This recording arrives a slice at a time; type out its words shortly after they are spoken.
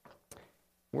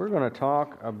We're going to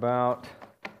talk about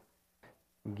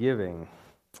giving.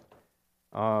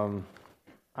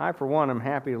 I, for one, am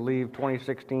happy to leave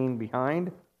 2016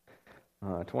 behind.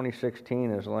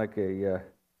 2016 is like a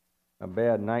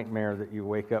bad nightmare that you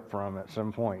wake up from at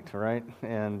some point, right?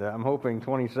 And I'm hoping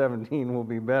 2017 will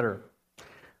be better.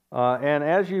 And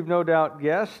as you've no doubt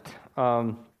guessed,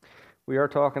 we are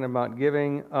talking about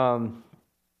giving. And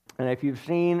if you've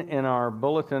seen in our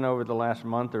bulletin over the last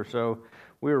month or so,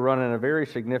 we were running a very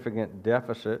significant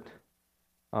deficit,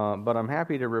 but I'm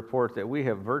happy to report that we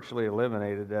have virtually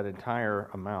eliminated that entire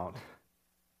amount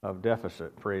of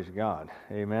deficit, praise God,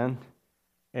 amen?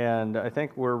 And I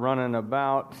think we're running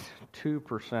about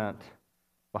 2%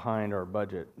 behind our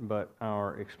budget, but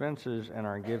our expenses and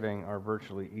our giving are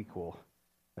virtually equal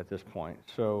at this point.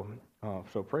 So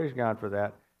praise God for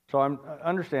that. So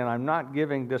understand, I'm not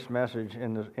giving this message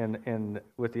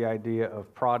with the idea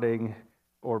of prodding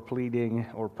or pleading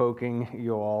or poking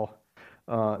you all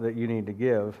that you need to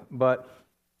give, but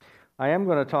I am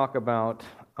going to talk about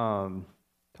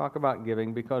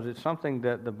giving because it's something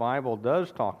that the Bible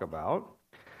does talk about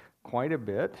quite a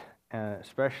bit,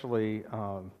 especially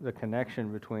the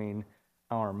connection between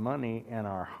our money and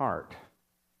our heart.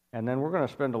 And then we're going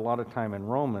to spend a lot of time in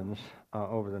Romans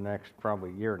over the next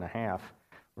probably year and a half.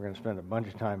 We're going to spend a bunch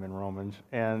of time in Romans,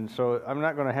 and so I'm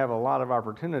not going to have a lot of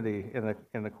opportunity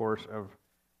in the course of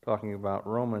talking about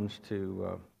Romans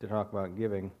to talk about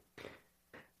giving.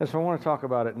 And so I want to talk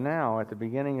about it now at the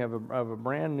beginning of a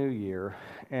brand new year,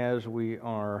 as we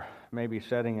are maybe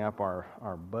setting up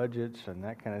our budgets and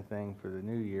that kind of thing for the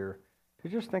new year, to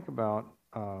just think about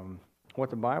what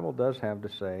the Bible does have to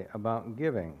say about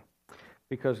giving,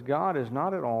 because God is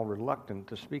not at all reluctant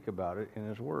to speak about it in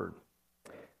His Word.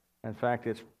 In fact,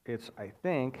 it's I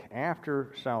think,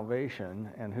 after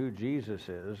salvation and who Jesus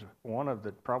is, one of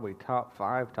the probably top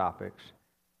 5 topics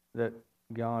that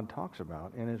God talks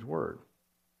about in His Word.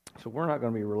 So we're not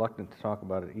going to be reluctant to talk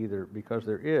about it either, because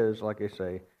there is, like I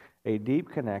say, a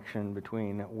deep connection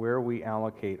between where we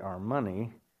allocate our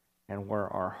money and where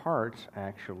our hearts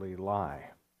actually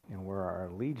lie and where our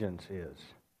allegiance is.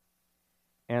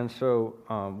 And so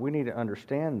we need to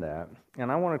understand that.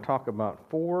 And I want to talk about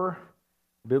 4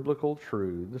 biblical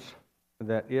truths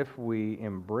that, if we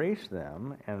embrace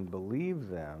them and believe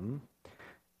them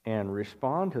and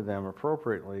respond to them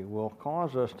appropriately, will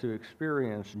cause us to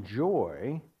experience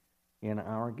joy in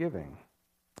our giving.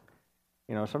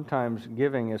 You know, sometimes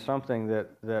giving is something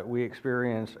that we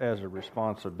experience as a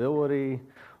responsibility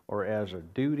or as a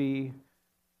duty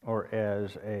or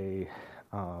as a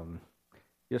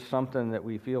just something that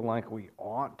we feel like we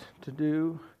ought to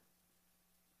do.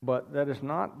 But that is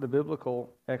not the biblical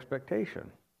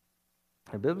expectation.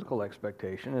 The biblical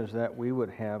expectation is that we would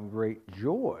have great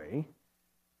joy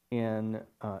in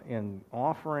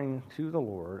offering to the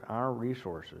Lord our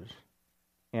resources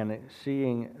and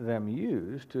seeing them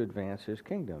used to advance His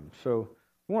kingdom. So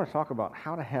we want to talk about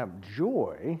how to have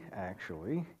joy,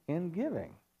 actually, in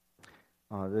giving.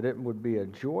 That it would be a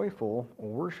joyful,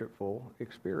 worshipful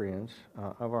experience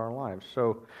of our lives.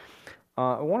 So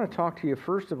I want to talk to you,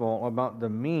 first of all, about the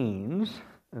means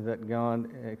that God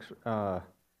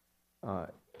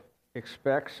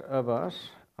expects of us,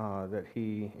 that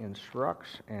He instructs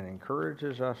and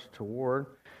encourages us toward.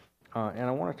 And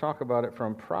I want to talk about it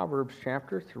from Proverbs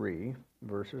chapter 3,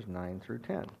 verses 9 through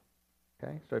 10.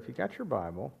 Okay, so if you got your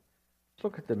Bible, let's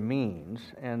look at the means.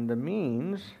 And the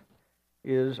means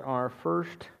is our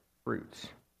first fruits.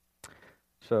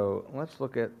 So let's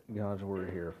look at God's Word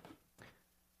here.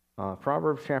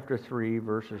 Proverbs chapter 3,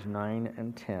 verses 9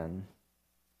 and 10.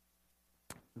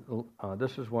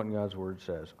 This is what God's Word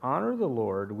says. Honor the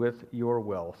Lord with your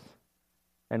wealth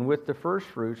and with the first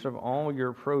fruits of all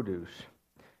your produce.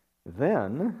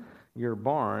 Then your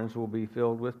barns will be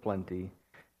filled with plenty,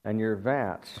 and your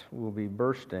vats will be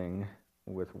bursting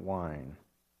with wine.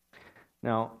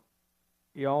 Now,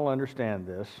 you all understand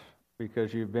this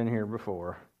because you've been here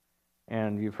before.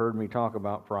 And you've heard me talk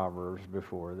about Proverbs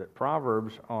before, that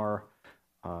Proverbs are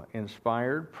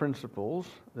inspired principles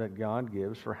that God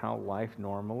gives for how life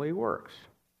normally works.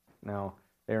 Now,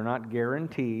 they're not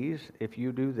guarantees. If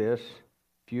you do this,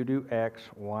 if you do X,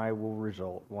 Y will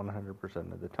result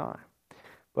 100% of the time.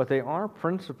 But they are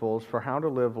principles for how to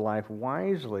live life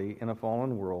wisely in a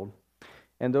fallen world.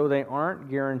 And though they aren't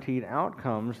guaranteed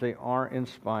outcomes, they are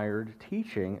inspired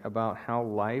teaching about how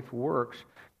life works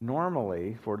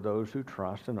normally for those who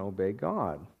trust and obey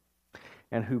God,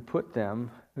 and who put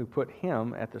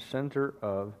Him at the center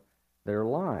of their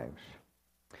lives.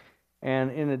 And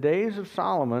in the days of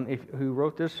Solomon, who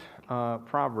wrote this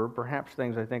proverb, perhaps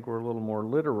things I think were a little more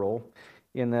literal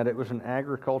in that it was an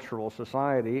agricultural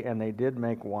society, and they did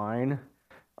make wine,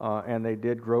 and they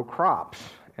did grow crops.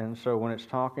 And so when it's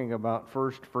talking about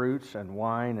first fruits and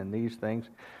wine and these things,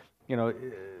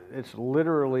 it's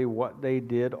literally what they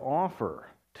did offer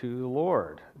to the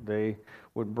Lord. They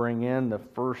would bring in the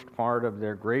first part of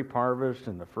their grape harvest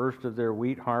and the first of their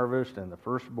wheat harvest and the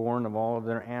firstborn of all of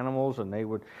their animals, and they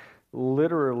would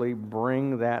literally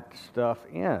bring that stuff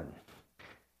in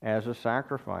as a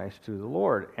sacrifice to the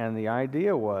Lord. And the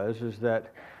idea is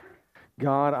that,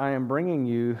 God, I am bringing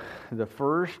you the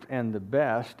first and the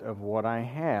best of what I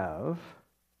have,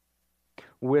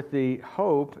 with the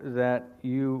hope that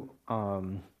you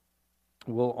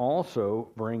will also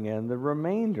bring in the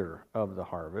remainder of the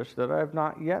harvest that I have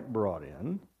not yet brought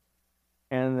in,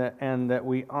 and that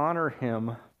we honor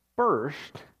him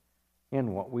first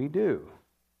in what we do.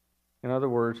 In other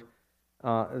words,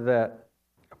 that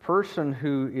a person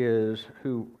who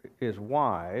is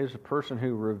wise, a person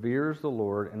who reveres the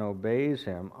Lord and obeys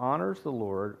him, honors the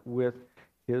Lord with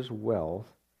his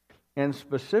wealth, and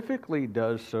specifically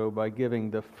does so by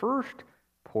giving the first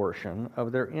portion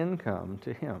of their income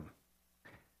to him.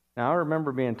 Now, I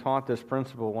remember being taught this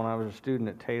principle when I was a student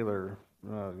at Taylor,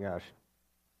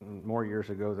 more years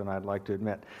ago than I'd like to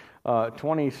admit.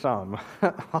 20-some,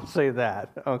 I'll say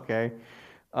that, okay.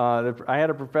 I had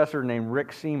a professor named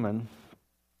Rick Seaman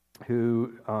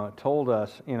who told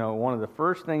us, one of the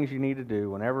first things you need to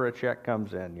do whenever a check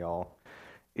comes in, y'all,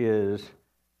 is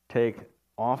take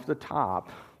off the top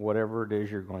whatever it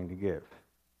is you're going to give.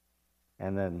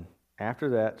 And then after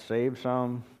that, save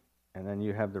some, and then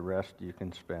you have the rest you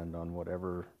can spend on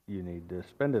whatever you need to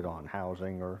spend it on,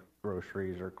 housing or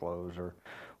groceries or clothes or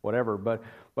whatever. But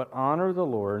honor the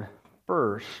Lord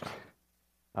first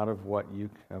out of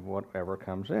whatever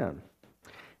comes in.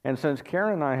 And since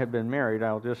Karen and I have been married,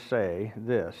 I'll just say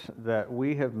this, that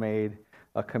we have made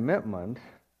a commitment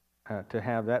to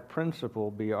have that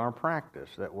principle be our practice,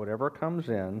 that whatever comes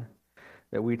in,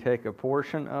 that we take a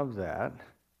portion of that,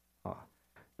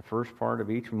 the first part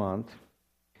of each month,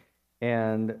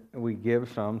 and we give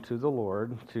some to the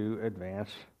Lord to advance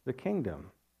the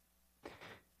kingdom.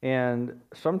 And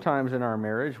sometimes in our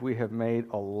marriage, we have made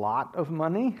a lot of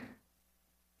money,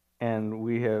 and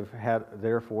we have had,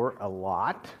 therefore, a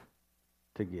lot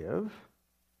to give.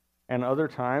 And other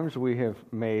times we have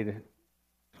made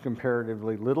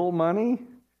comparatively little money,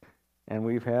 and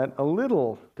we've had a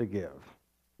little to give.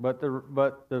 But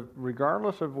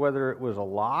regardless of whether it was a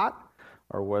lot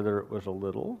or whether it was a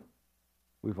little,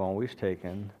 we've always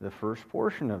taken the first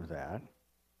portion of that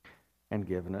and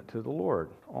given it to the Lord,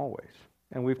 always.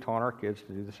 And we've taught our kids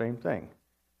to do the same thing.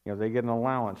 They get an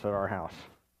allowance at our house.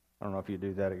 I don't know if you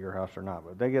do that at your house or not,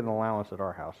 but they get an allowance at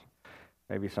our house.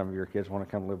 Maybe some of your kids want to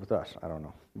come live with us. I don't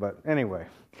know. But anyway,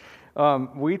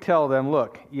 we tell them,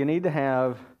 look, you need to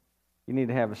have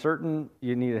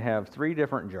 3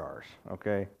 different jars,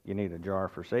 okay? You need a jar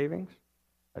for savings,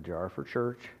 a jar for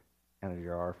church, and a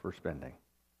jar for spending.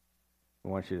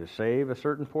 We want you to save a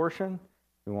certain portion.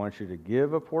 We want you to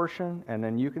give a portion, and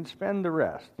then you can spend the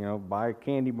rest. Buy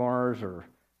candy bars or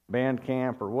band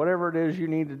camp or whatever it is you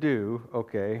need to do,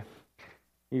 okay?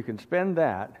 You can spend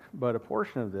that, but a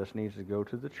portion of this needs to go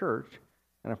to the church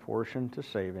and a portion to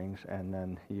savings, and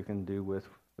then you can do with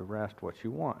the rest what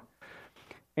you want.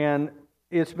 And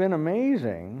it's been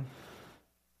amazing,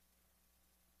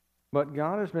 but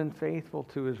God has been faithful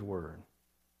to his word.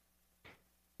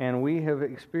 And we have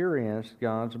experienced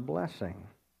God's blessing.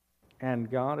 And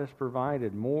God has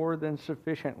provided more than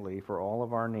sufficiently for all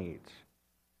of our needs.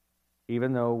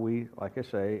 Even though we, like I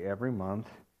say, every month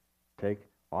take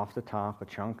off the top a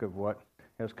chunk of what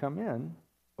has come in,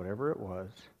 whatever it was,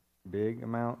 big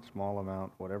amount, small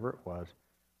amount, whatever it was,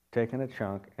 taken a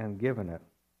chunk and given it.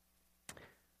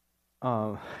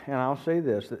 And I'll say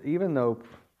this, that even though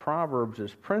Proverbs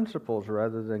is principles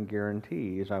rather than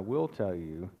guarantees, I will tell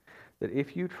you that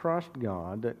if you trust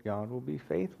God, that God will be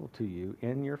faithful to you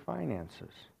in your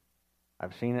finances.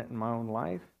 I've seen it in my own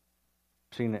life.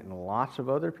 I've seen it in lots of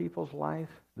other people's life.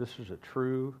 This is a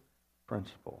true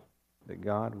principle, that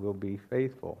God will be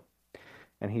faithful,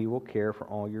 and he will care for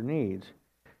all your needs.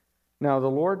 Now, the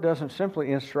Lord doesn't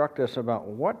simply instruct us about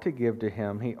what to give to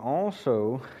him. He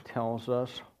also tells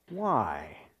us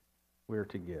why we're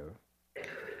to give.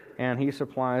 And he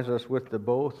supplies us with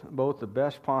both the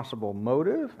best possible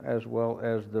motive as well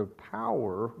as the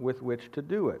power with which to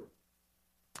do it.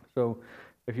 So,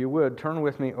 if you would, turn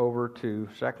with me over to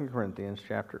 2 Corinthians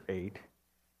chapter 8,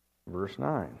 verse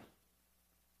 9.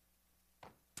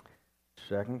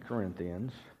 2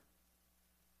 Corinthians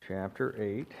chapter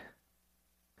 8,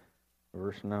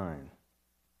 verse 9.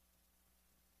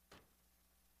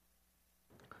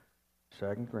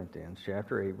 2 Corinthians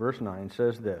chapter 8, verse 9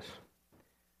 says this.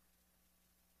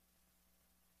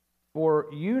 For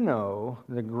you know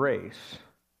the grace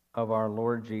of our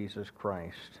Lord Jesus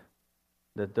Christ,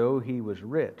 that though he was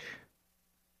rich,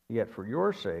 yet for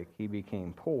your sake he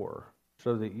became poor,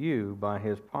 so that you, by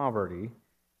his poverty,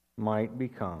 might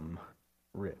become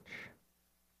rich.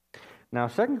 Now,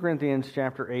 2 Corinthians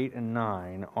chapter 8 and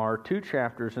 9 are two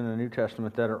chapters in the New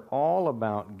Testament that are all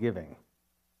about giving.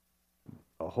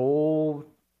 The whole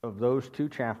of those two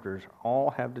chapters all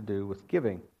have to do with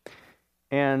giving.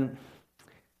 And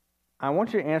I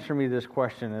want you to answer me this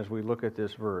question as we look at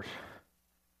this verse.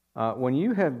 When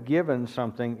you have given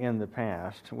something in the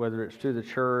past, whether it's to the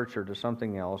church or to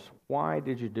something else, why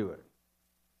did you do it?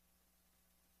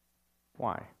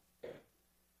 Why?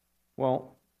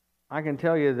 Well, I can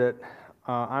tell you that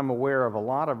I'm aware of a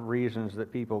lot of reasons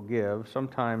that people give.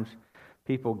 Sometimes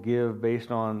people give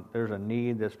based on there's a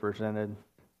need that's presented.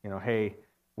 Hey,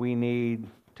 we need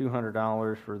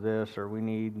 $200 for this, or we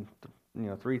need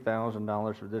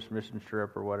 $3,000 for this mission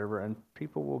trip or whatever, and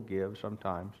people will give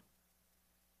sometimes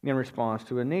in response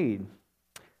to a need.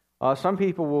 Some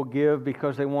people will give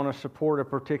because they want to support a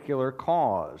particular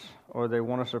cause, or they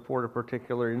want to support a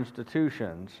particular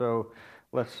institution. So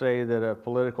let's say that a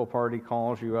political party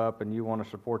calls you up and you want to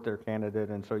support their candidate,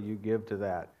 and so you give to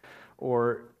that.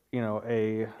 Or,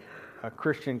 a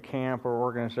Christian camp or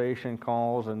organization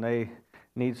calls and they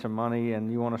need some money,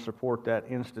 and you want to support that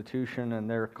institution and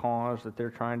their cause that they're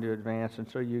trying to advance, and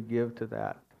so you give to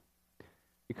that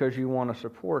because you want to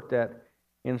support that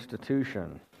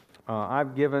institution.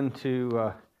 I've given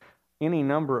to any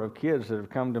number of kids that have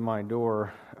come to my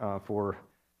door for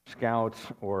scouts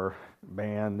or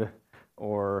band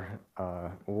or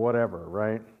whatever,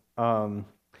 right?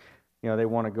 They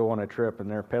want to go on a trip and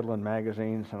they're peddling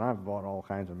magazines, and I've bought all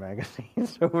kinds of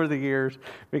magazines over the years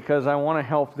because I want to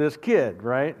help this kid,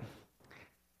 right?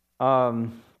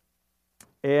 And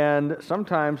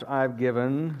sometimes I've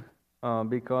given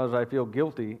because I feel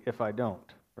guilty if I don't,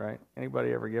 right?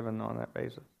 Anybody ever given on that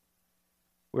basis?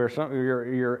 Where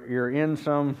you're in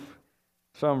some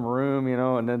room,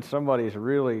 and then somebody's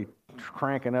really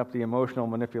cranking up the emotional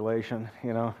manipulation,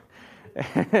 and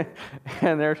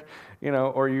there's,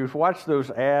 or you've watched those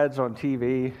ads on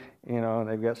TV, and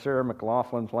they've got Sarah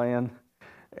McLachlan playing,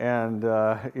 and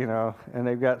and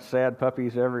they've got sad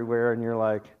puppies everywhere, and you're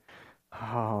like,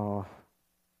 oh,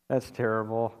 that's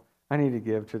terrible. I need to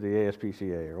give to the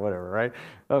ASPCA or whatever, right?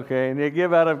 Okay, and you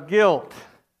give out of guilt,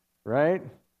 right?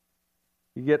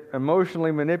 You get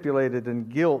emotionally manipulated and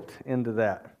guilt into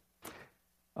that.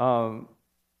 And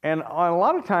a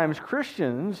lot of times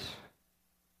Christians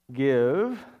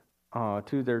give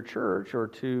to their church or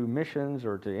to missions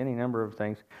or to any number of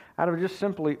things out of just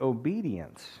simply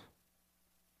obedience.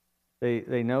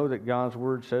 They know that God's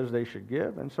word says they should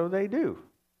give, and so they do.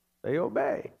 They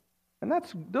obey. And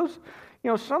that's those,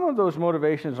 some of those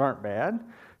motivations aren't bad.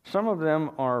 Some of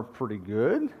them are pretty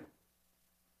good.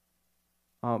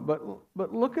 But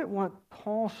look at what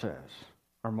Paul says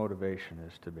our motivation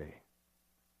is to be.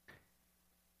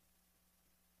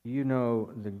 You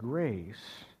know the grace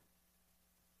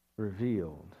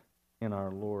revealed in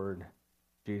our Lord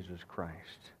Jesus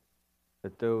Christ,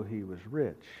 that though he was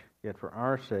rich, yet for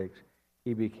our sakes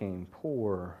he became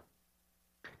poor,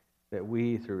 that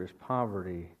we through his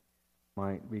poverty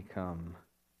might become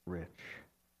rich.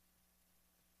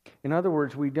 In other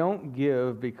words, we don't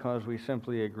give because we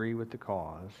simply agree with the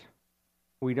cause.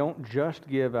 We don't just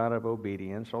give out of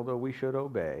obedience, although we should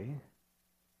obey.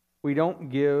 We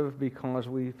don't give because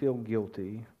we feel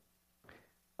guilty.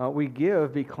 We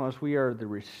give because we are the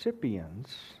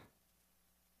recipients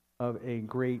of a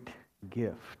great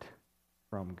gift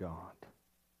from God.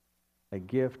 A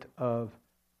gift of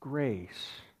grace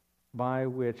by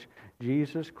which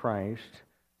Jesus Christ,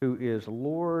 who is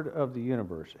Lord of the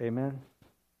universe, amen?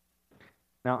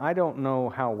 Now, I don't know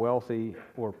how wealthy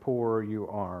or poor you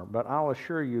are, but I'll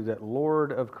assure you that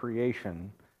Lord of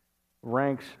creation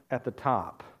ranks at the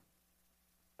top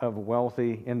of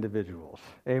wealthy individuals.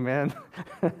 Amen?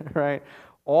 Right?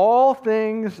 All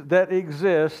things that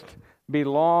exist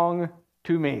belong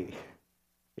to me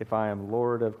if I am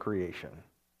Lord of creation.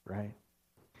 Right?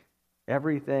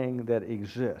 Everything that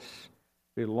exists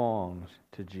belongs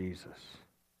to Jesus.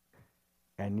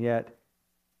 And yet,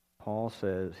 Paul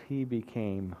says he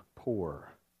became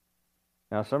poor.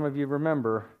 Now, some of you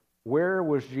remember, where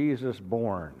was Jesus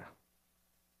born?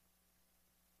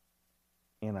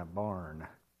 In a barn,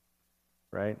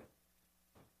 right?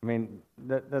 I mean,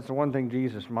 that's the one thing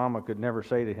Jesus' mama could never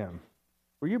say to him.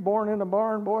 Were you born in a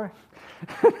barn, boy?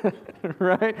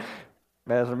 Right?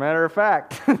 As a matter of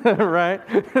fact, right?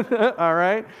 All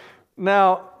right?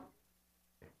 Now,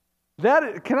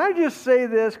 can I just say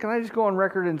this? Can I just go on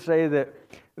record and say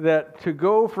that to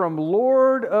go from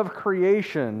Lord of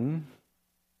creation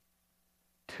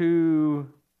to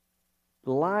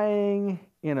lying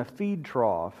in a feed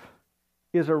trough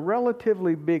is a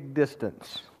relatively big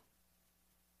distance.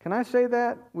 Can I say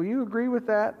that? Will you agree with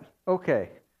that? Okay.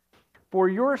 For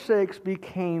your sakes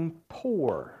became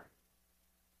poor.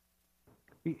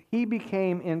 He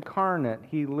became incarnate.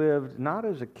 He lived not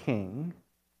as a king,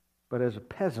 but as a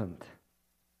peasant.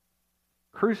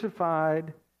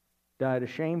 Crucified, died a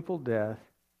shameful death,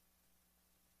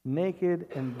 naked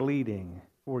and bleeding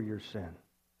for your sin.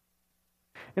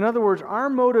 In other words, our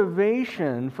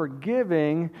motivation for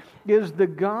giving is the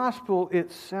gospel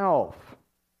itself.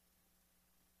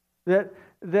 That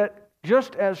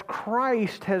just as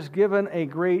Christ has given a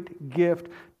great gift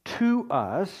to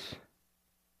us,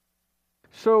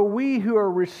 so we who are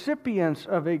recipients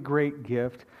of a great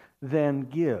gift then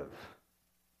give.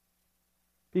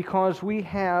 Because we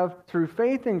have, through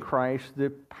faith in Christ,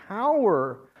 the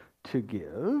power to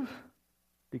give,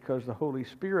 because the Holy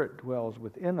Spirit dwells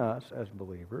within us as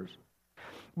believers,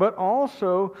 but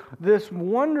also this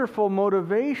wonderful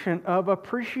motivation of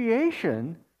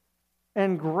appreciation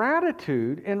and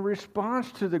gratitude in response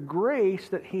to the grace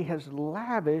that He has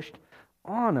lavished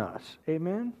on us.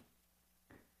 Amen?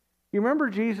 You remember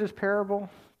Jesus' parable?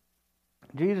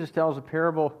 Jesus tells a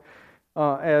parable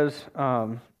as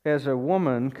a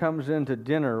woman comes into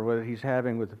dinner that he's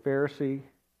having with the Pharisee,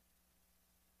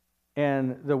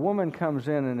 and the woman comes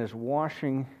in and is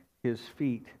washing his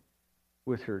feet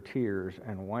with her tears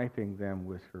and wiping them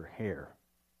with her hair.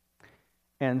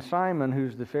 And Simon,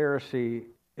 who's the Pharisee,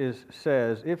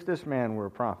 says, if this man were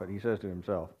a prophet, he says to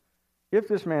himself, if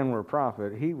this man were a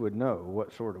prophet, he would know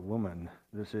what sort of woman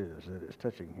this is that is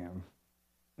touching him.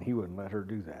 He wouldn't let her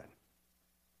do that.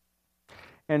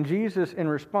 And Jesus, in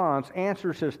response,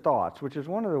 answers his thoughts, which is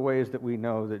one of the ways that we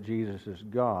know that Jesus is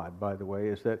God, by the way,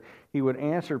 is that He would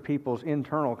answer people's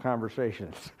internal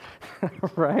conversations,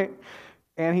 right?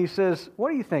 And He says,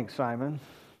 what do you think, Simon?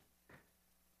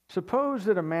 Suppose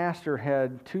that a master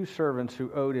had two servants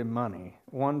who owed him money,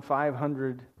 one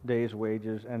 500 days'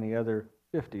 wages and the other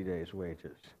 50 days'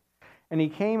 wages. And he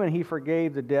came and he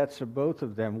forgave the debts of both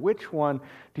of them. Which one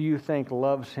do you think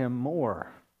loves him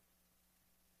more?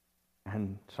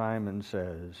 And Simon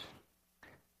says,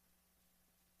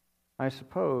 I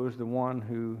suppose the one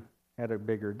who had a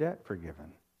bigger debt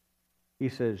forgiven. He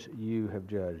says, you have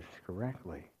judged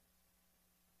correctly.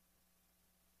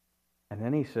 And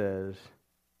then he says,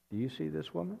 do you see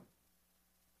this woman?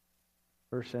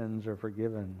 Her sins are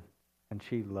forgiven, and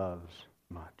she loves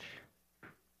much.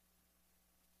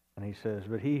 And he says,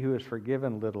 but he who is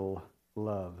forgiven little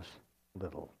loves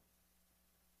little.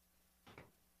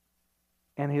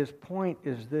 And his point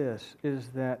is this, is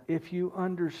that if you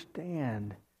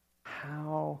understand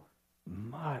how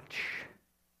much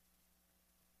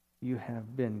you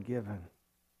have been given,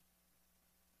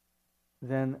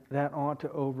 then that ought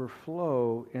to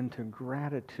overflow into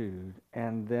gratitude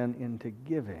and then into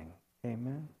giving.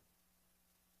 Amen?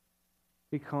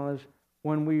 Because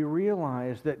when we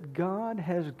realize that God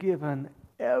has given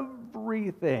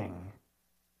everything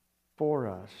for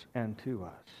us and to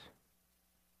us,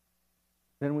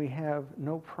 then we have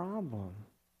no problem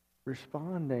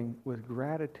responding with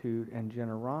gratitude and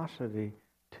generosity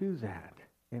to that.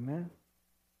 Amen?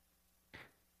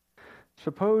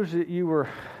 Suppose that your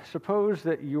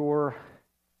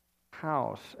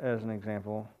house, as an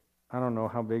example, I don't know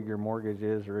how big your mortgage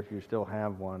is or if you still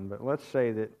have one, but let's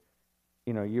say that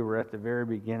you were at the very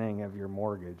beginning of your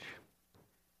mortgage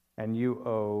and you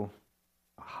owe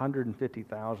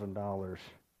 $150,000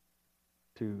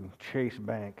 to Chase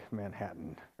Bank,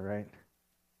 Manhattan, right?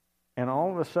 And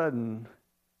all of a sudden,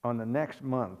 on the next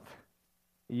month,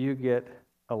 you get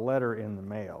a letter in the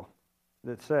mail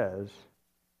that says,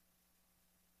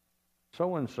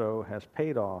 so-and-so has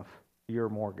paid off your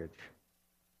mortgage,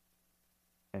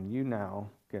 and you now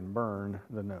can burn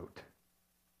the note.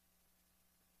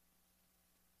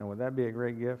 And would that be a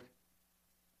great gift?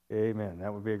 Amen.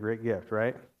 That would be a great gift,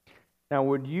 right?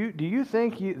 Now, do you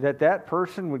think that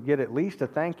person would get at least a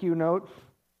thank you note?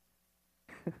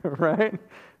 Right?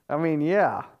 I mean,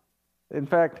 yeah. In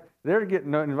fact, they're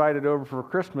getting invited over for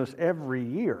Christmas every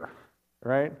year,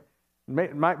 right?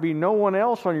 It might be no one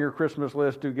else on your Christmas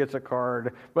list who gets a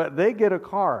card, but they get a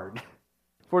card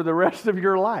for the rest of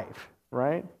your life,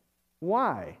 right?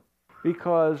 Why?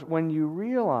 Because when you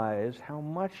realize how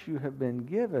much you have been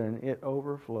given, it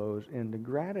overflows into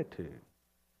gratitude.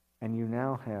 And you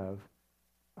now have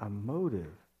a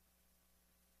motive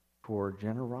for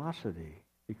generosity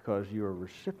because you're a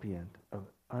recipient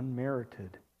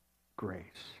unmerited grace,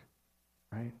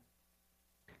 right?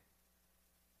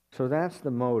 So that's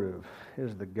the motive,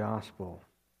 is the gospel.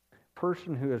 A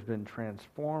person who has been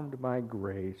transformed by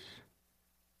grace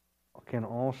can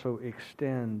also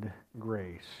extend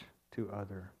grace to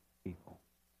other people.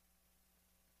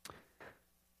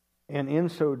 And in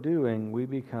so doing, we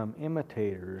become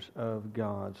imitators of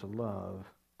God's love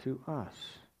to us.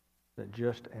 That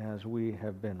just as we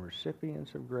have been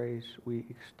recipients of grace, we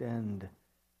extend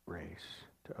grace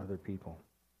to other people.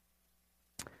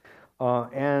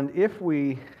 And if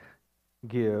we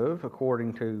give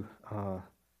according to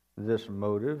this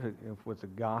motive, with the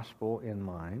gospel in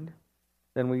mind,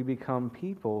 then we become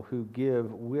people who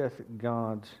give with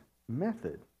God's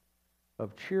method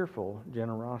of cheerful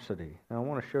generosity. Now, I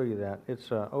want to show you that.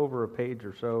 It's over a page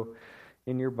or so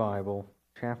in your Bible,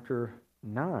 chapter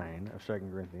 9 of 2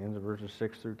 Corinthians, verses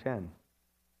 6 through 10.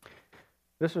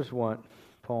 This is what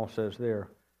Paul says there.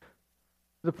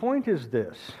 The point is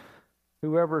this: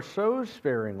 whoever sows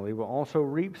sparingly will also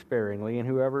reap sparingly, and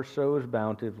whoever sows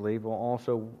bountifully will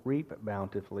also reap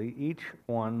bountifully. Each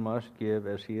one must give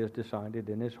as he has decided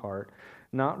in his heart,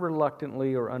 not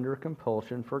reluctantly or under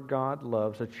compulsion, for God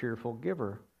loves a cheerful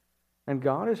giver. And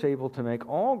God is able to make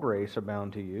all grace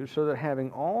abound to you, so that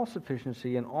having all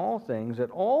sufficiency in all things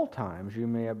at all times you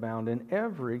may abound in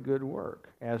every good work,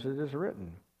 as it is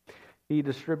written. He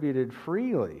distributed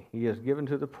freely, he has given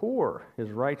to the poor, his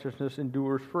righteousness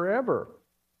endures forever.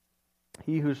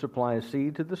 He who supplies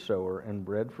seed to the sower and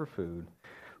bread for food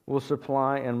will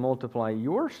supply and multiply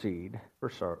your seed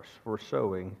for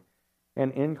sowing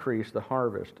and increase the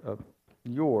harvest of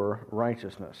your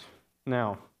righteousness.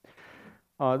 Now,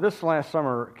 this last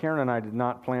summer, Karen and I did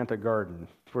not plant a garden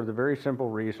for the very simple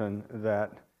reason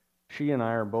that she and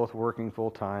I are both working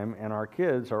full-time, and our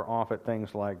kids are off at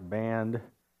things like band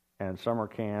and summer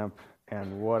camp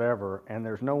and whatever, and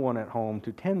there's no one at home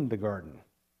to tend the garden,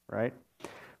 right?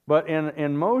 But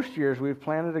in most years, we've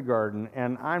planted a garden,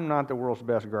 and I'm not the world's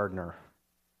best gardener.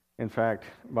 In fact,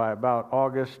 by about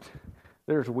August,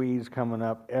 there's weeds coming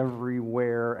up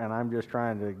everywhere, and I'm just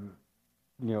trying to,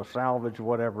 salvage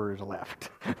whatever is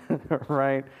left,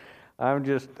 right?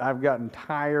 I've gotten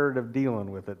tired of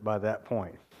dealing with it by that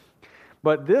point.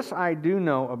 But this I do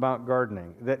know about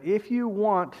gardening, that if you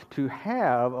want to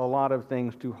have a lot of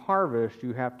things to harvest,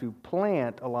 you have to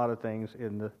plant a lot of things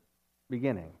in the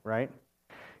beginning, right?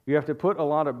 You have to put a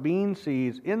lot of bean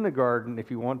seeds in the garden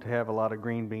if you want to have a lot of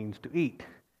green beans to eat.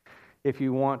 If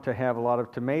you want to have a lot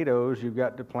of tomatoes, you've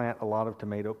got to plant a lot of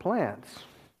tomato plants.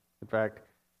 In fact,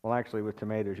 well, actually, with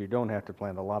tomatoes, you don't have to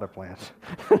plant a lot of plants.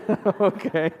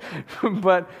 Okay?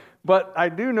 But I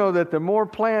do know that the more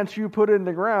plants you put in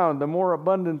the ground, the more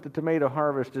abundant the tomato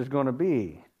harvest is going to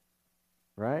be.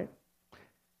 Right?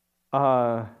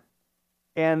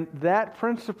 And that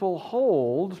principle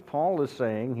holds, Paul is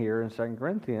saying here in 2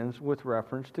 Corinthians, with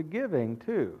reference to giving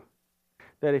too.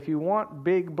 That if you want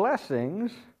big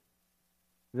blessings,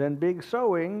 then big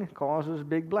sowing causes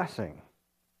big blessing.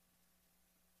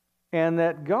 And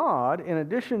that God, in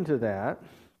addition to that,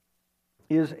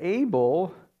 is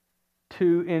able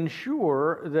to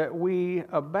ensure that we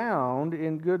abound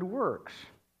in good works.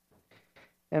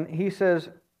 And he's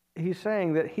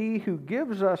saying that he who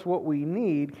gives us what we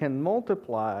need can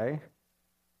multiply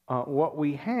what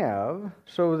we have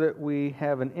so that we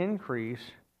have an increase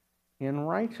in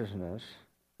righteousness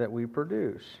that we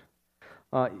produce.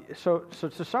 So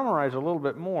to summarize a little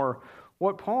bit more,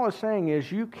 what Paul is saying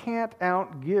is you can't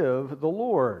outgive the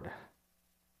Lord.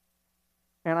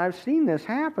 And I've seen this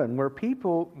happen where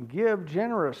people give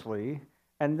generously,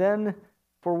 and then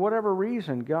for whatever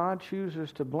reason, God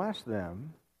chooses to bless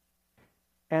them,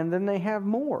 and then they have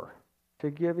more to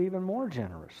give even more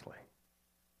generously.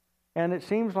 And it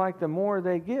seems like the more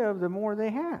they give, the more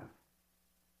they have.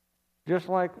 Just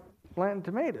like planting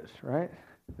tomatoes, right?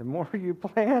 The more you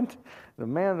plant, the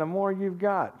more you've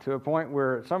got, to a point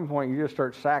where at some point you just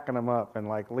start sacking them up and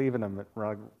like leaving them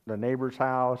at the neighbor's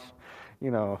house.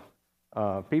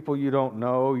 People you don't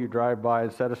know, you drive by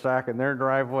and set a sack in their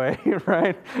driveway,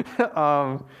 right?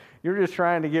 You're just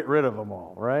trying to get rid of them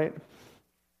all, right?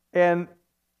 And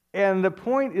the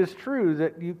point is true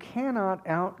that you cannot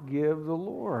outgive the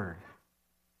Lord.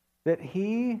 That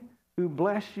He who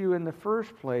blessed you in the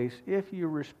first place, if you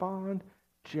respond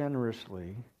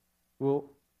generously, will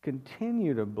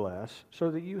continue to bless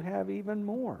so that you have even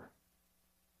more.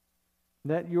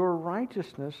 That your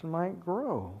righteousness might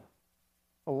grow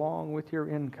along with your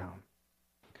income.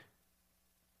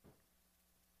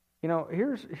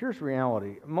 Here's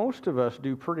reality. Most of us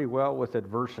do pretty well with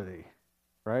adversity,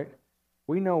 right?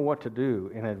 We know what to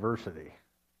do in adversity.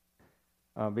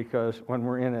 Because when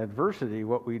we're in adversity,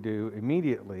 what we do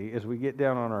immediately is we get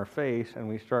down on our face and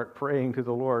we start praying to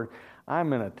the Lord,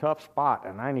 I'm in a tough spot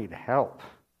and I need help.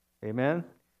 Amen?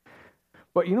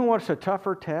 But you know what's a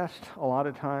tougher test a lot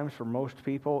of times for most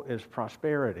people is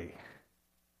prosperity.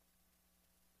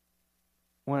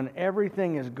 When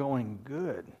everything is going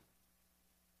good,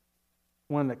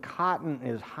 when the cotton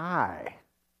is high,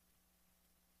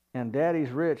 and daddy's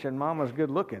rich and mama's good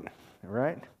looking,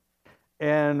 right?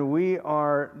 And we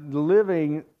are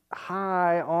living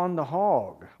high on the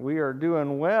hog. We are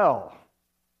doing well.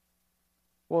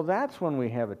 Well, that's when we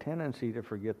have a tendency to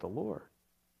forget the Lord.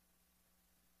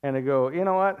 And to go, you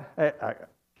know what?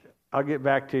 I'll get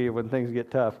back to you when things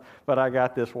get tough, but I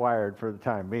got this wired for the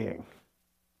time being,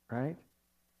 right?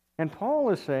 And Paul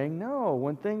is saying, no,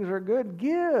 when things are good,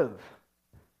 give.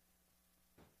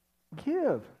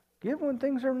 Give. Give when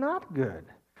things are not good,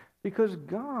 because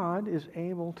God is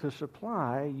able to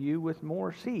supply you with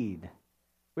more seed,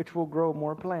 which will grow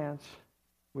more plants,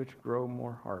 which grow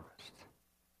more harvest,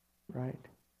 right?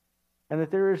 And that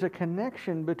there is a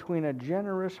connection between a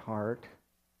generous heart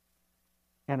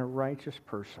and a righteous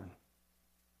person.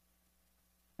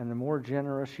 And the more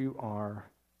generous you are,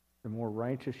 the more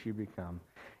righteous you become.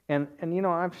 And you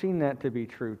know, I've seen that to be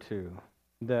true too,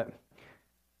 that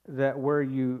where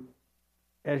you,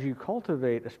 as you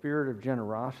cultivate a spirit of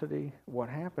generosity, what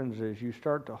happens is you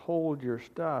start to hold your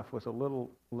stuff with a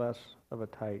little less of a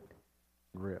tight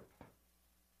grip.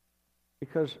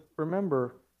 Because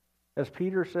remember, as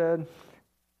Peter said,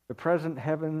 the present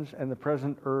heavens and the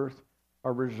present earth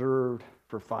are reserved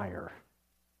for fire.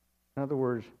 In other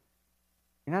words,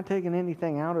 you're not taking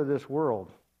anything out of this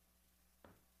world.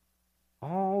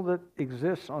 All that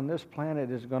exists on this planet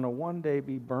is going to one day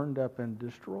be burned up and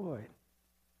destroyed.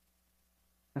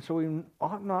 And so we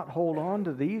ought not hold on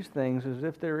to these things as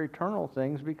if they're eternal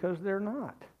things, because they're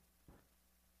not.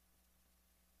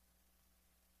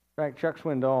 In fact, Chuck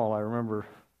Swindoll, I remember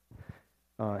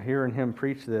hearing him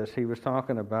preach this. He was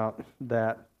talking about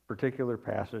that particular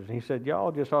passage. And he said,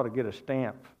 y'all just ought to get a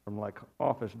stamp from like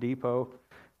Office Depot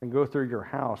and go through your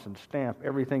house and stamp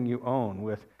everything you own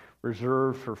with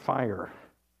reserved for fire,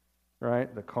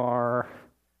 right? The car,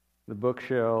 the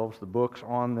bookshelves, the books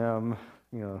on them,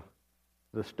 you know,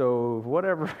 the stove,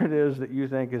 whatever it is that you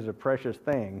think is a precious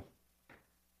thing,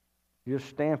 just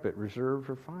stamp it, reserved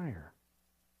for fire.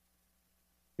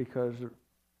 Because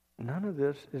none of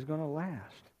this is going to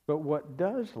last. But what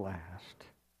does last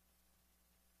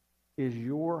is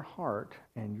your heart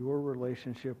and your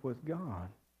relationship with God.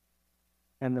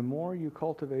 And the more you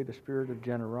cultivate a spirit of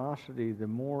generosity, the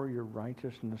more your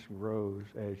righteousness grows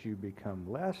as you become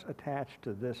less attached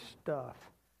to this stuff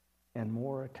and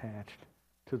more attached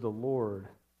to the Lord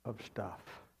of stuff,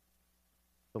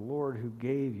 the Lord who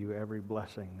gave you every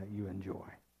blessing that you enjoy.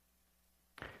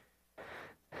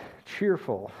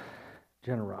 Cheerful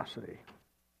generosity,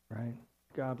 right?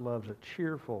 God loves a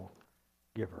cheerful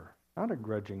giver, not a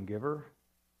grudging giver,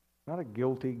 not a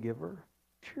guilty giver,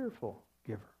 cheerful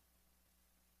giver.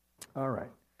 All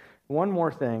right. One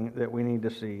more thing that we need to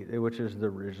see, which is the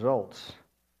results.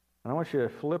 And I want you to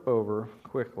flip over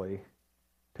quickly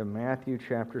to Matthew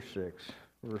chapter 6,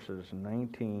 verses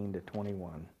 19 to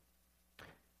 21.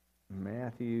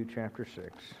 Matthew chapter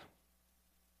 6,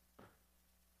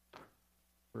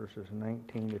 verses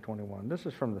 19 to 21. This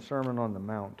is from the Sermon on the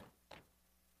Mount.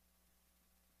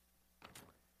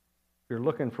 If you're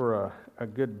looking for a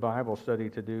good Bible study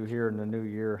to do here in the new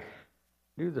year,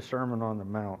 do the Sermon on the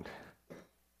Mount.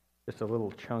 Just a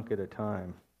little chunk at a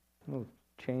time. It'll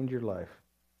change your life.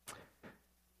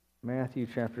 Matthew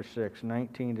chapter 6,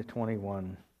 19 to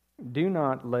 21. Do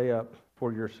not lay up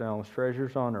for yourselves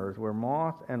treasures on earth, where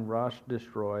moth and rust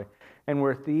destroy, and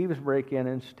where thieves break in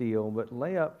and steal, but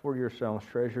lay up for yourselves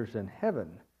treasures in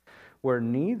heaven, where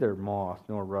neither moth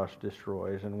nor rust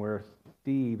destroys, and where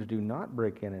thieves do not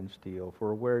break in and steal.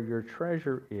 For where your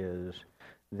treasure is,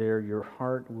 there your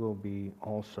heart will be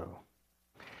also.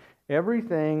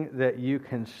 Everything that you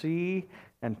can see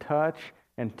and touch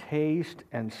and taste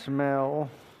and smell,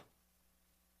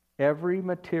 every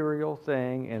material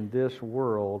thing in this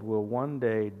world will one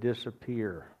day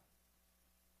disappear.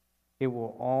 It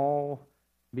will all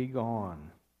be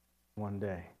gone one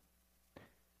day.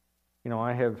 You know,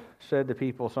 I have said to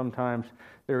people sometimes,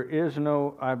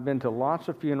 I've been to lots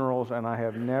of funerals and I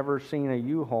have never seen a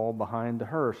U-Haul behind the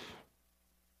hearse.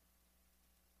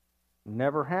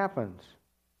 Never happens.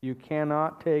 You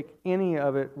cannot take any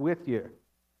of it with you.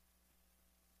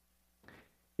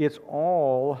 It's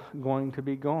all going to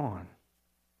be gone.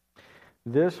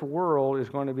 This world is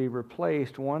going to be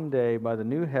replaced one day by the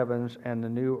new heavens and the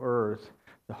new earth.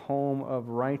 the home of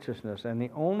righteousness. And the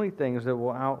only things that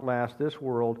will outlast this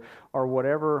world are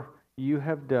whatever you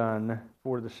have done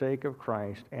for the sake of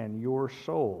Christ and your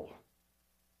soul.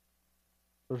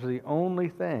 Those are the only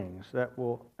things that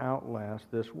will outlast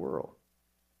this world.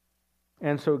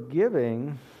 And so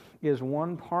giving is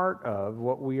one part of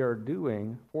what we are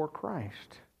doing for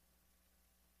Christ.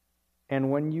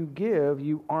 And when you give,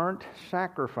 you aren't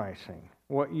sacrificing.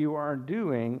 What you are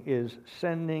doing is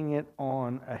sending it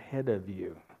on ahead of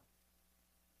you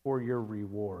for your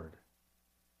reward.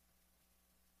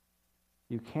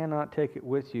 You cannot take it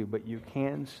with you, but you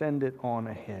can send it on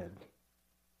ahead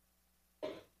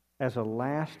as a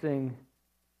lasting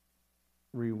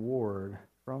reward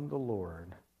from the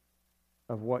Lord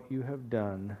of what you have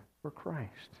done for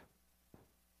Christ.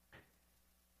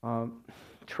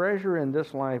 Treasure in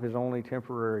this life is only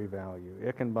temporary value.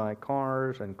 It can buy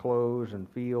cars and clothes and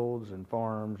fields and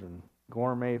farms and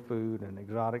gourmet food and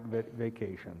exotic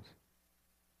vacations.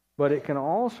 But it can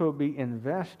also be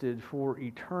invested for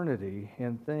eternity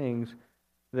in things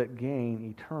that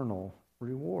gain eternal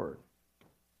reward.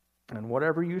 And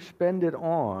whatever you spend it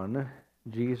on,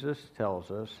 Jesus tells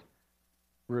us,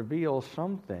 reveals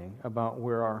something about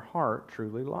where our heart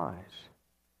truly lies.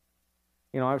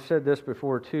 You know, I've said this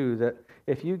before too, that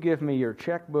if you give me your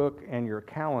checkbook and your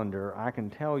calendar, I can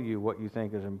tell you what you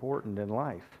think is important in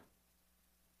life.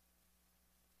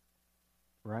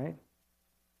 Right?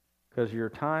 Because your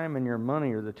time and your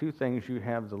money are the two things you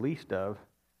have the least of,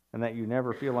 and that you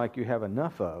never feel like you have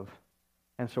enough of.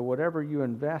 And so whatever you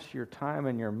invest your time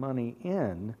and your money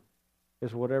in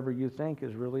is whatever you think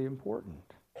is really important.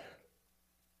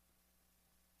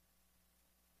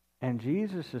 And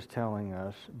Jesus is telling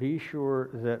us, be sure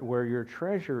that where your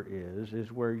treasure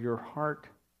is where your heart,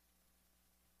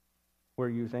 where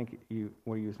you think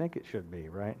it should be,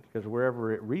 right? Because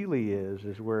wherever it really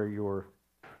is where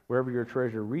wherever your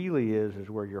treasure really is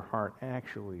where your heart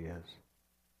actually is.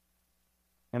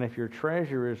 And if your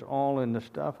treasure is all in the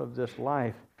stuff of this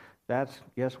life,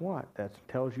 guess what? That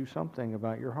tells you something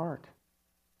about your heart.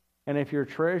 And if your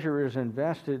treasure is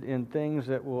invested in things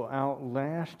that will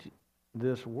outlast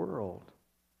this world,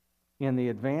 in the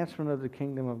advancement of the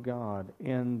kingdom of God,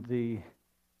 in the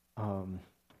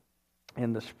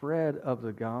spread of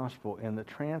the gospel, in the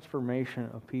transformation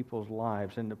of people's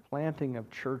lives, in the planting of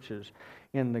churches,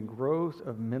 in the growth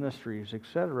of ministries,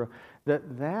 etc.,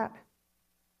 that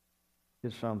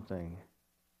is something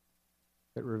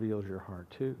that reveals your heart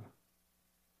too.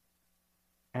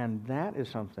 And that is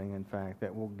something, in fact,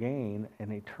 that will gain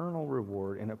an eternal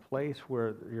reward in a place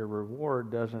where your reward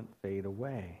doesn't fade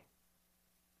away.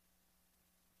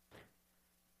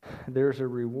 There's a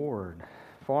reward.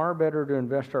 Far better to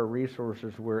invest our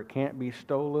resources where it can't be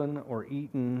stolen or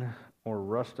eaten or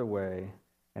rust away,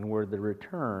 and where the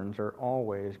returns are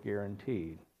always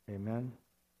guaranteed. Amen?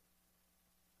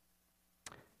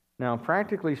 Now,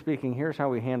 practically speaking, here's how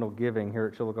we handle giving here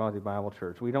at Chillicothe Bible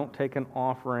Church. We don't take an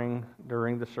offering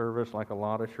during the service like a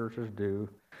lot of churches do.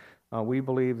 We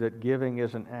believe that giving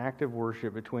is an act of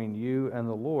worship between you and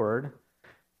the Lord,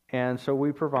 and so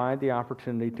we provide the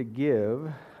opportunity to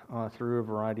give through a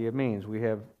variety of means. We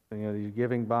have these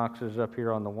giving boxes up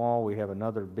here on the wall. We have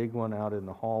another big one out in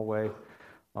the hallway.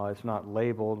 It's not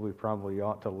labeled. We probably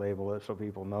ought to label it so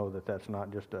people know that that's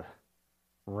not just a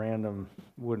random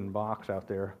wooden box out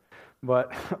there,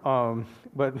 but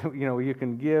you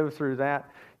can give through that.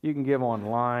 You can give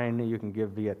online. You can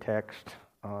give via text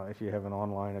if you have an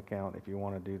online account. If you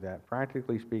want to do that,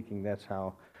 practically speaking, that's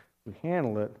how we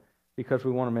handle it, because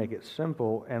we want to make it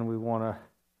simple, and we want to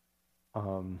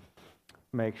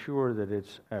make sure that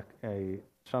it's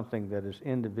something that is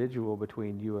individual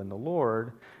between you and the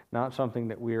Lord, not something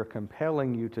that we are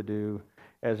compelling you to do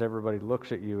as everybody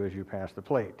looks at you as you pass the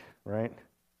plate, right?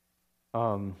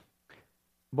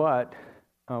 But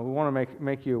we want to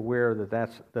make you aware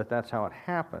that that's how it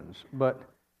happens. But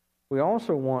we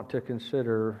also want to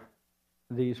consider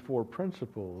these four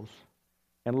principles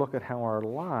and look at how our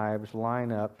lives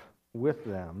line up with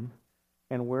them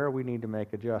and where we need to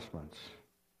make adjustments.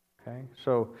 Okay?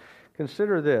 So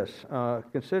consider this.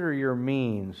 Consider your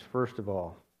means, first of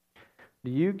all.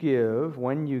 Do you give,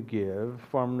 when you give,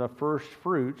 from the first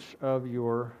fruits of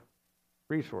your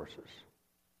resources?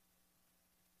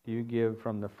 Do you give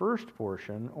from the first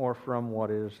portion or from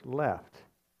what is left?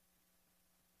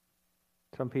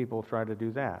 Some people try to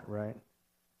do that, right?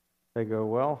 They go,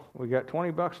 well, we got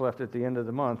 $20 left at the end of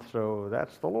the month, so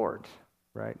that's the Lord's,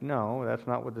 right? No, that's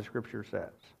not what the Scripture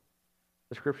says.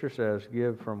 The Scripture says,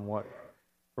 give from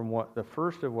the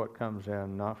first of what comes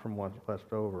in, not from what's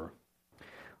left over.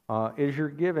 Is your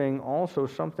giving also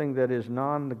something that is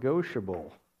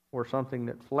non-negotiable? or something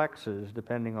that flexes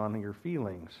depending on your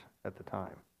feelings at the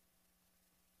time,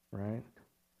 right?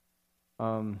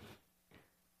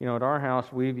 At our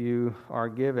house, we view our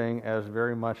giving as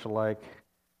very much like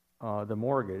the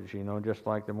mortgage, just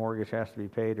like the mortgage has to be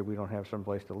paid or we don't have some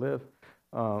place to live.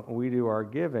 We do our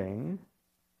giving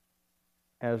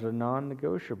as a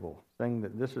non-negotiable thing,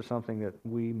 that this is something that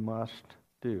we must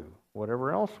do.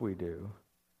 Whatever else we do,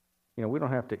 we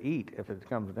don't have to eat if it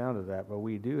comes down to that, but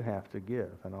we do have to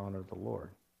give and honor the Lord.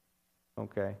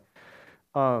 Okay.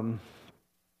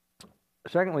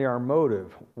 Secondly, our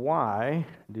motive. Why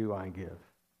do I give?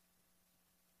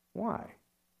 Why?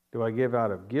 Do I give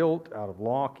out of guilt, out of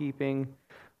law keeping,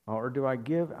 or do I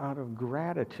give out of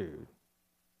gratitude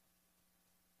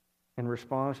in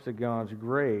response to God's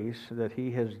grace that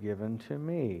He has given to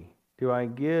me? Do I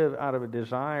give out of a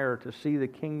desire to see the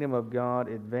kingdom of God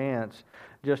advance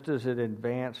just as it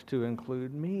advanced to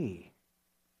include me?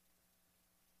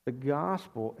 The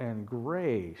gospel and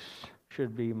grace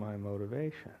should be my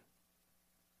motivation.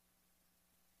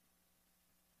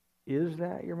 Is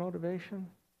that your motivation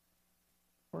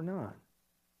or not?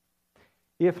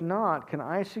 If not, can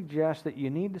I suggest that you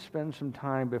need to spend some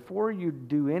time before you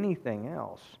do anything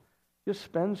else? Just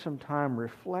spend some time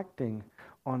reflecting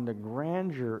on the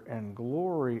grandeur and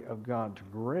glory of God's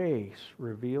grace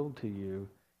revealed to you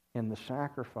in the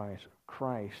sacrifice of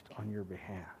Christ on your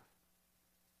behalf.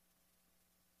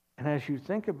 And as you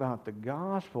think about the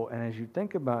gospel and as you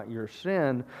think about your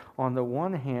sin on the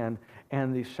one hand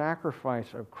and the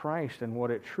sacrifice of Christ and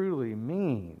what it truly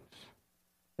means,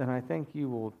 then I think you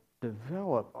will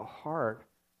develop a heart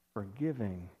for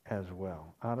giving as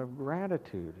well, out of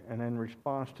gratitude and in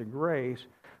response to grace,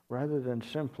 rather than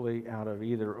simply out of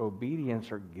either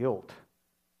obedience or guilt.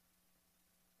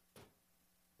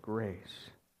 Grace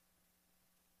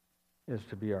is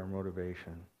to be our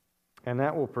motivation. And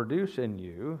that will produce in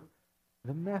you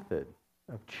the method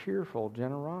of cheerful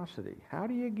generosity. How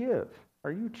do you give?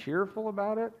 Are you cheerful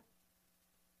about it?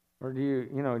 Or do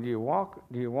you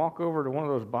walk over to one of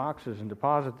those boxes and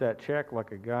deposit that check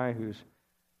like a guy who's,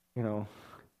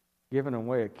 giving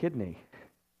away a kidney,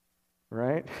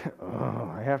 right? Oh,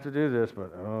 I have to do this,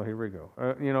 but here we go.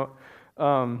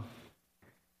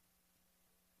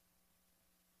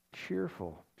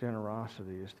 Cheerful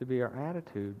generosity is to be our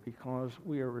attitude because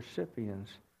we are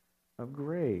recipients of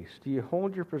grace. Do you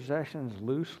hold your possessions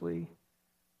loosely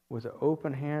with an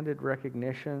open-handed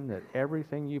recognition that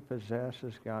everything you possess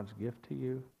is God's gift to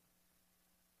you?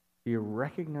 Do you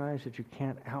recognize that you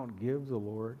can't outgive the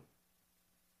Lord?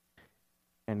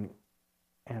 And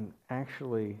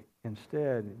actually,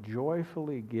 instead,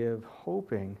 joyfully give,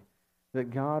 hoping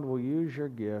that God will use your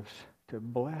gifts to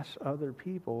bless other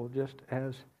people just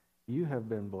as you have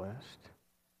been blessed,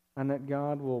 and that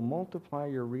God will multiply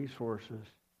your resources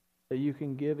that you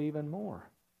can give even more.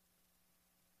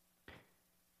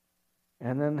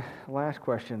 And then last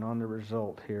question on the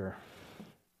result here.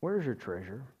 Where's your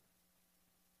treasure?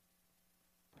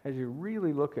 As you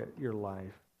really look at your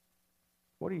life,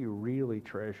 what are you really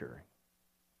treasuring?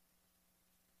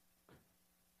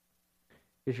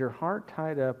 Is your heart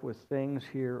tied up with things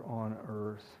here on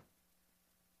earth?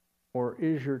 Or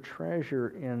is your treasure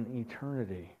in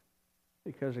eternity?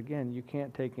 Because again, you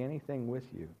can't take anything with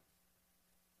you.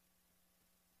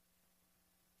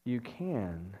 You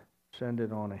can send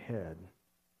it on ahead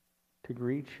to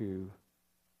greet you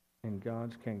in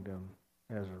God's kingdom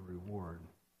as a reward.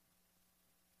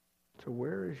 So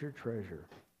where is your treasure?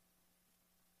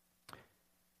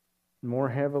 The more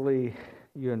heavily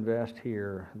you invest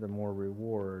here, the more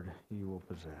reward you will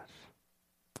possess.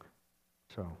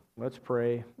 So let's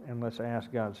pray and let's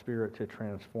ask God's Spirit to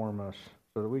transform us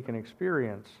so that we can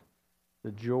experience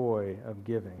the joy of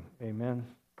giving. Amen.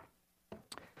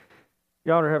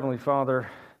 God, our Heavenly Father,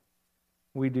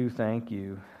 we do thank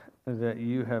you that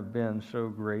you have been so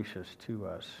gracious to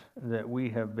us, that we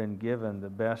have been given the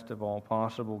best of all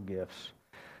possible gifts,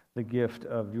 the gift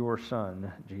of your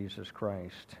Son, Jesus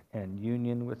Christ, and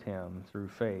union with him through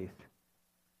faith,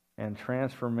 and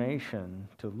transformation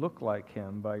to look like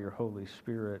him by your Holy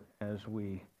Spirit as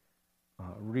we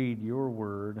read your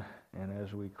word and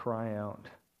as we cry out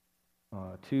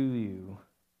to you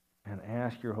and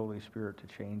ask your Holy Spirit to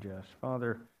change us.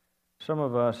 Father, some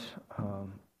of us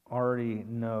already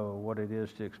know what it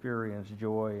is to experience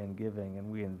joy and giving,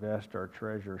 and we invest our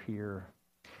treasure here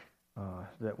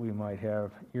that we might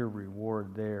have your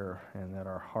reward there and that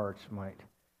our hearts might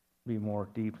be more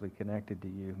deeply connected to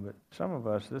you. But some of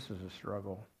us, this is a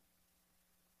struggle.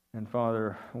 And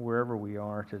Father, wherever we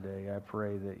are today, I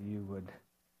pray that you would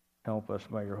help us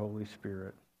by your Holy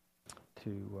Spirit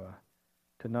to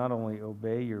to not only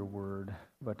obey your word,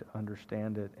 but to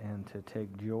understand it and to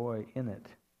take joy in it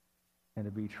and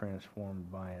to be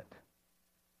transformed by it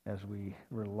as we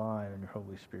rely on your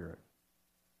Holy Spirit.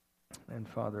 And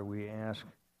Father, we ask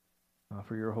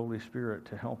for your Holy Spirit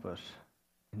to help us.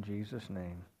 In Jesus'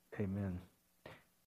 name, amen.